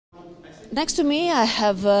Next to me I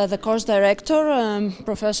have the course director,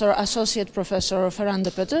 Associate Professor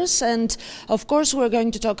Ferande, and of course we're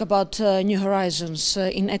going to talk about New Horizons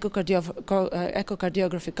in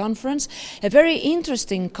Echocardiography Conference, a very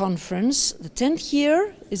interesting conference. The 10th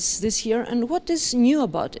year is this year, and what is new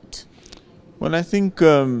about it? Well, I think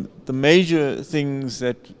the major things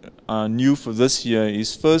that are new for this year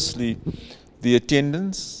is firstly the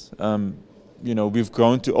attendance. We've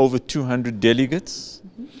grown to over 200 delegates.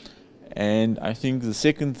 And I think the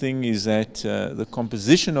second thing is that the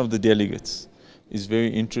composition of the delegates is very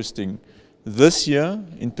interesting. This year,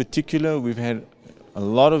 in particular, we've had a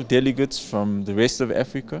lot of delegates from the rest of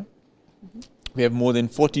Africa. We have more than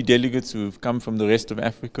 40 delegates who have come from the rest of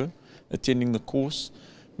Africa attending the course.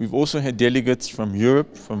 We've also had delegates from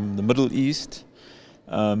Europe, from the Middle East.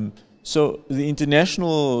 So the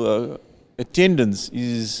international attendance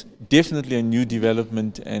is definitely a new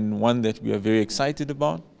development and one that we are very excited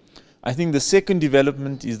about. I think the second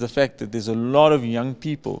development is the fact that there's a lot of young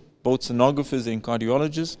people, both sonographers and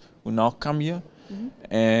cardiologists, who now come here.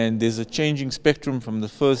 And there's a changing spectrum from the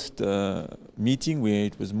first meeting where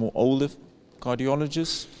it was more older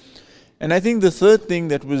cardiologists. And I think the third thing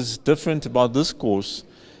that was different about this course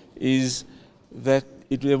is that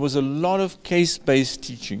there was a lot of case-based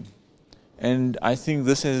teaching. And I think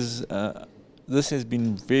this has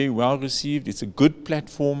been very well received. It's a good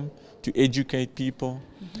platform to educate people.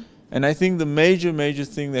 And I think the major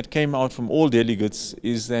thing that came out from all delegates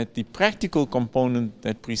is that the practical component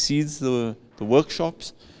that precedes the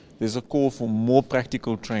workshops, there's a call for more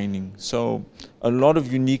practical training. So a lot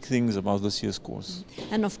of unique things about this year's course.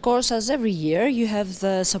 And of course, as every year, you have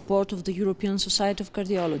the support of the European Society of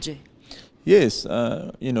Cardiology. Yes,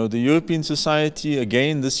 the European Society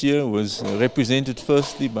again this year was represented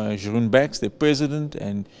firstly by Jeroen Bax, their president,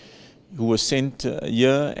 and who was sent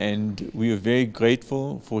here, and we are very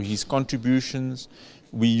grateful for his contributions.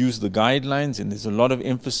 We use the guidelines, and there's a lot of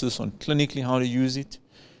emphasis on clinically how to use it.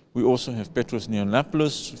 We also have Petros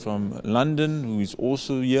Neonapoulos from London, who is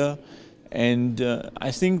also here. And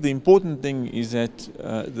I think the important thing is that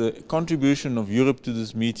the contribution of Europe to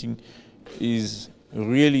this meeting is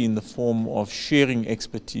really in the form of sharing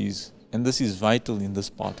expertise, and this is vital in this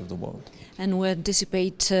part of the world. And we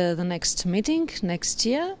anticipate the next meeting next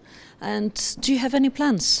year. And do you have any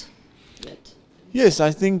plans yet? Yes, I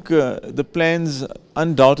think the plans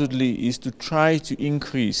undoubtedly is to try to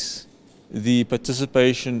increase the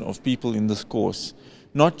participation of people in this course,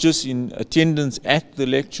 not just in attendance at the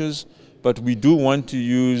lectures, but we do want to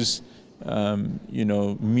use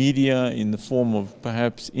media in the form of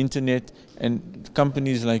perhaps internet and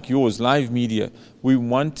companies like yours, live media. We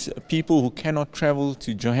want people who cannot travel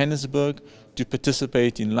to Johannesburg to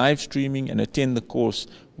participate in live streaming and attend the course.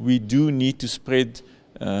 We do need to spread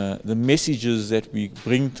the messages that we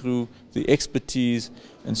bring through, the expertise,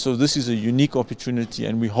 and so this is a unique opportunity,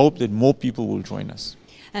 and we hope that more people will join us.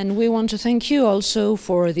 And we want to thank you also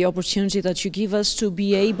for the opportunity that you give us to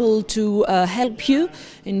be able to help you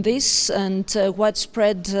in this and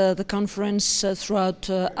widespread the conference throughout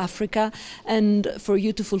Africa, and for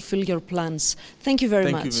you to fulfill your plans. Thank you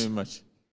very much. Thank you very much.